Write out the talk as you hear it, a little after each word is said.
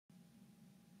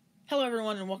Hello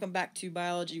everyone and welcome back to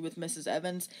Biology with Mrs.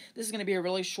 Evans. This is going to be a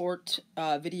really short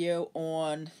video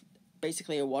on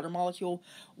basically a water molecule.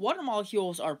 Water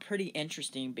molecules are pretty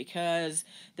interesting because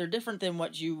they're different than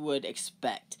what you would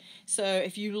expect. So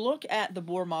if you look at the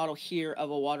Bohr model here of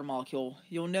a water molecule,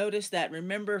 you'll notice that,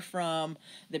 remember from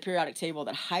the periodic table,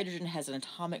 that hydrogen has an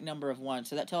atomic number of 1.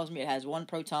 So that tells me it has 1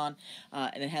 proton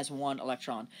and it has 1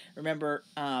 electron. Remember,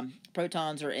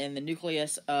 protons are in the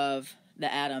nucleus of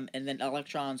the atom, and then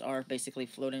electrons are basically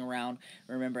floating around,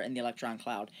 remember, in the electron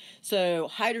cloud. So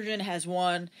hydrogen has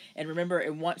 1, and remember,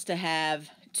 it wants to have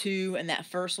 2 in that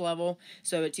first level,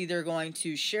 so it's either going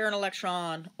to share an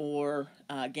electron or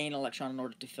gain an electron in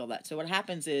order to fill that. So what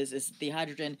happens is the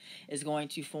hydrogen is going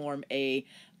to form a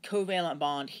covalent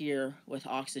bond here with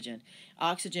oxygen.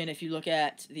 Oxygen, if you look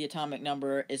at the atomic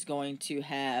number, is going to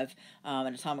have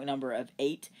an atomic number of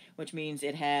 8, which means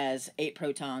it has 8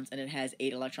 protons and it has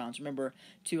 8 electrons. Remember,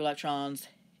 2 electrons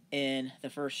in the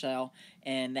first shell,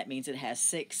 and that means it has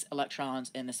 6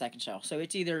 electrons in the second shell. So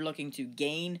it's either looking to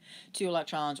gain 2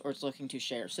 electrons or it's looking to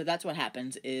share. So that's what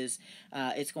happens is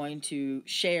it's going to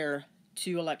share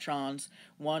 2 electrons,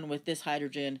 one with this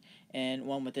hydrogen and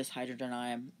one with this hydrogen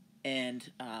ion, and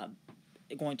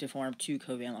going to form 2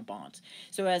 covalent bonds.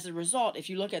 So as a result, if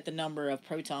you look at the number of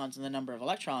protons and the number of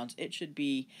electrons, it should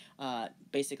be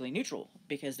basically neutral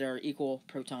because there are equal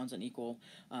protons and equal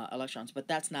electrons. But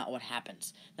that's not what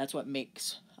happens. That's what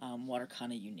makes water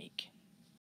kind of unique.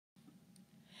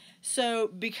 So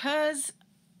because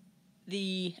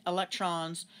the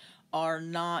electrons are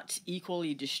not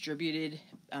equally distributed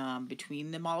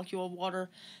between the molecule of water.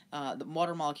 The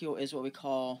water molecule is what we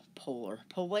call polar.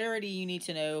 Polarity, you need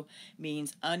to know,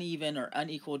 means uneven or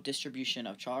unequal distribution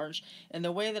of charge. And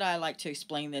the way that I like to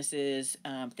explain this is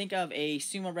think of a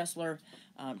sumo wrestler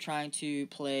trying to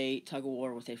play tug of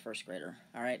war with a first grader.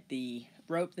 All right, the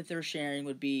rope that they're sharing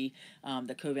would be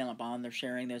the covalent bond. They're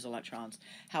sharing those electrons.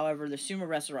 However, the sumo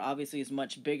wrestler obviously is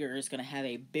much bigger. Is going to have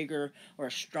a bigger or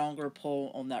a stronger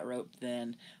pull on that rope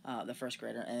than the first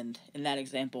grader. And in that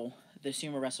example, the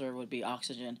sumo wrestler would be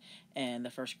oxygen and the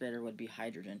first grader would be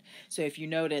hydrogen. So if you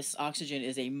notice, oxygen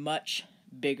is a much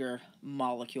bigger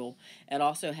molecule. It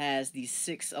also has these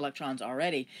 6 electrons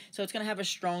already, so it's going to have a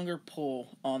stronger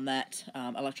pull on that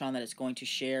electron that it's going to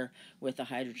share with the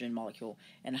hydrogen molecule.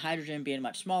 And hydrogen being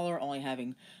much smaller, only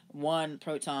having 1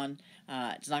 proton,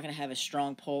 it's not going to have a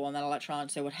strong pull on that electron.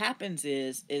 So what happens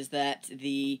is that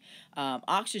the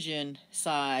oxygen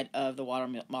side of the water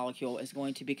molecule is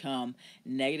going to become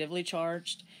negatively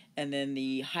charged, and then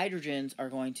the hydrogens are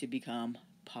going to become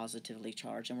positively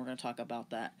charged, and we're going to talk about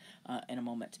that in a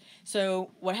moment.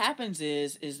 So what happens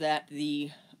is that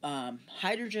the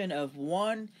hydrogen of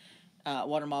one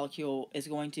water molecule is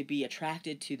going to be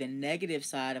attracted to the negative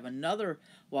side of another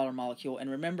water molecule, and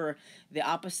remember, the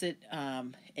opposite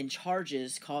in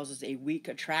charges causes a weak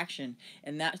attraction,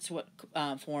 and that's what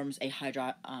forms a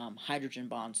hydrogen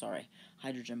bond.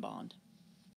 Hydrogen bond.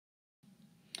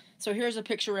 So here's a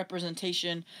picture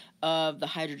representation of the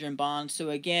hydrogen bond.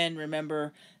 So again,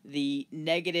 remember, the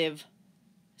negative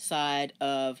side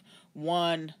of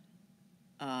one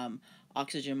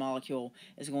oxygen molecule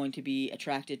is going to be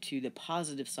attracted to the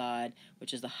positive side,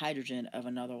 which is the hydrogen of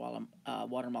another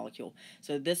water molecule.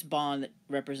 So this bond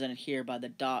represented here by the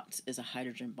dots is a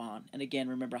hydrogen bond. And again,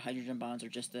 remember, hydrogen bonds are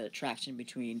just the attraction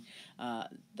between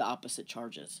the opposite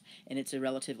charges. And it's a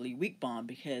relatively weak bond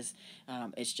because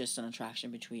it's just an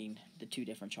attraction between the 2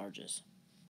 different charges.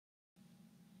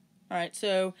 All right,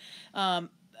 so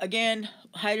again,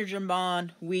 hydrogen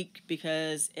bond, weak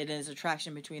because it is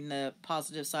attraction between the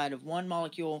positive side of one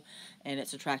molecule and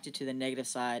it's attracted to the negative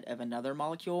side of another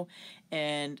molecule.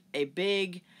 And a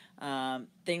big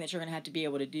thing that you're going to have to be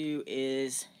able to do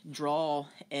is draw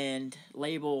and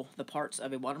label the parts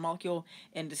of a water molecule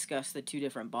and discuss the 2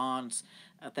 different bonds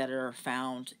that are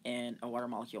found in a water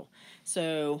molecule.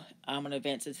 So I'm going to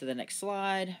advance it to the next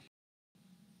slide.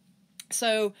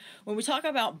 So when we talk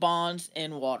about bonds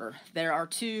in water, there are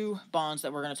 2 bonds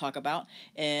that we're going to talk about,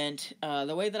 and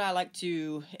the way that I like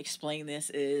to explain this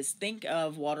is think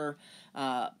of water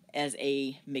as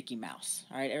a Mickey Mouse.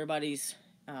 All right, everybody's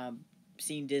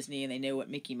seen Disney and they know what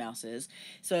Mickey Mouse is.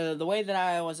 So the way that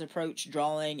I always approach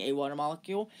drawing a water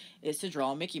molecule is to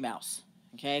draw a Mickey Mouse.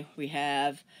 Okay, we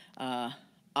have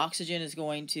oxygen is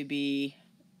going to be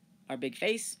our big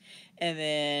face, and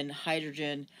then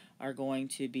hydrogen are going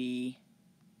to be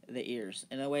the ears.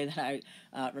 And the way that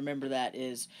I remember that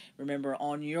is, remember,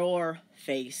 on your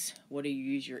face, what do you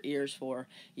use your ears for?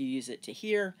 You use it to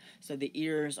hear. So the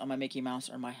ears on my Mickey Mouse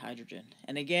are my hydrogen.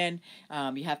 And again,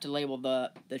 you have to label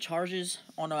the charges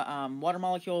on a water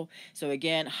molecule. So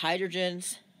again,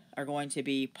 hydrogens are going to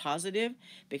be positive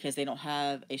because they don't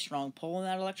have a strong pull in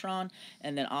that electron,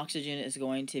 and then oxygen is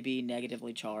going to be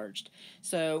negatively charged.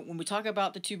 So when we talk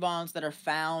about the two bonds that are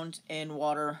found in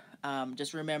water,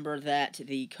 just remember that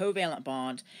the covalent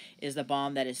bond is the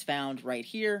bond that is found right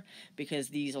here because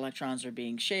these electrons are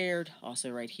being shared. Also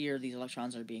right here, these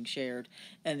electrons are being shared.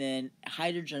 And then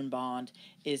hydrogen bond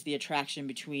is the attraction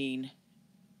between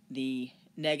the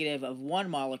negative of one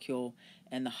molecule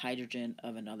and the hydrogen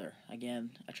of another.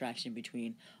 Again, attraction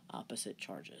between opposite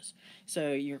charges.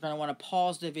 So you're going to want to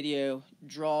pause the video,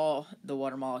 draw the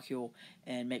water molecule,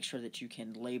 and make sure that you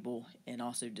can label and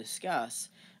also discuss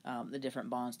the different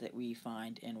bonds that we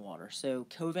find in water. So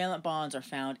covalent bonds are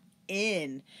found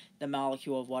in the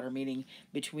molecule of water, meaning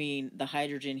between the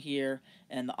hydrogen here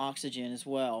and the oxygen as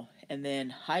well. And then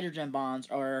hydrogen bonds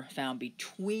are found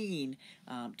between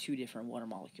two different water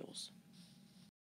molecules.